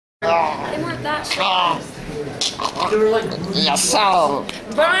They weren't that short. They were like, Yes, so.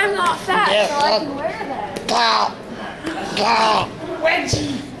 But I'm not fat, so I can wear them.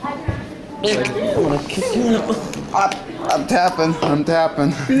 Wedgie! I wanna kick you up. I'm tapping.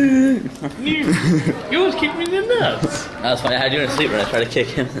 You always kick me in the nuts. That was funny. I had you in sleep when I tried to kick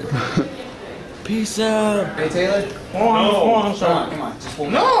him. Peace out. Hey, Taylor. Hold on, sorry. Come on. Just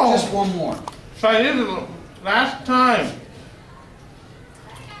one No. more. Just one more. So I did it last time.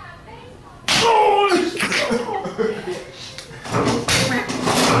 Oh!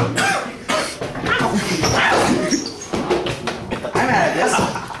 I'm out of this.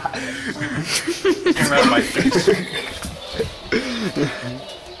 Came out of my face.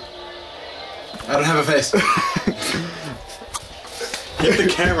 I don't have a face. Get the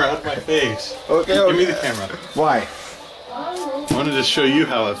camera out of my face. Okay. Give me the camera. Why? I wanted to show you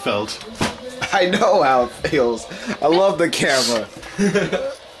how it felt. I know how it feels. I love the camera.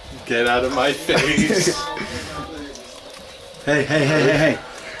 Get out of my face. Hey.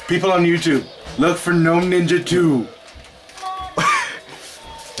 People on YouTube, look for Gnome Ninja 2.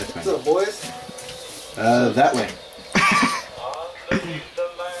 What's up, boys? That way.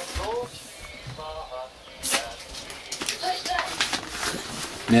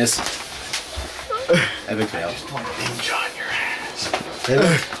 Miss. Epic fail. Ninja on your ass. Hey,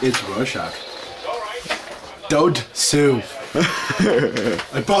 look, it's Rorschach. Don't sue.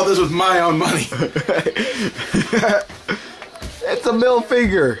 I bought this with my own money. It's a middle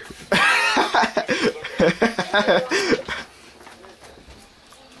finger.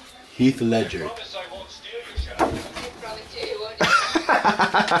 Heath Ledger.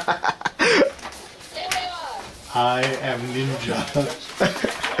 I am Ninja.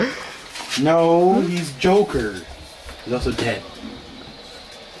 No, he's Joker. He's also dead.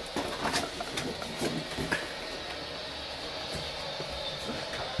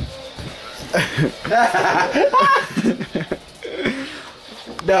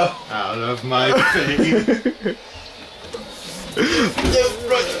 No. Out of my face.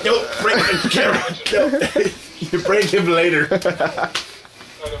 Don't break the camera. No. You break him later.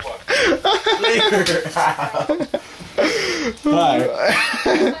 Hi.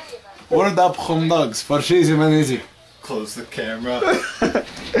 What are home dogs for cheesy and easy? Close the camera.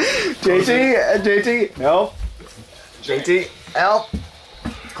 JT, help. JT, help.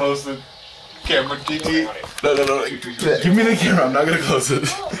 Close the camera, GT. No. Give me the camera. I'm not gonna close it.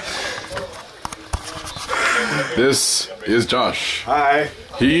 This is Josh. Hi.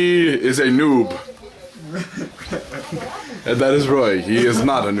 He is a noob. And that is Roy. He is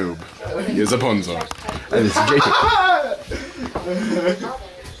not a noob. He is a ponzo. And it's JT.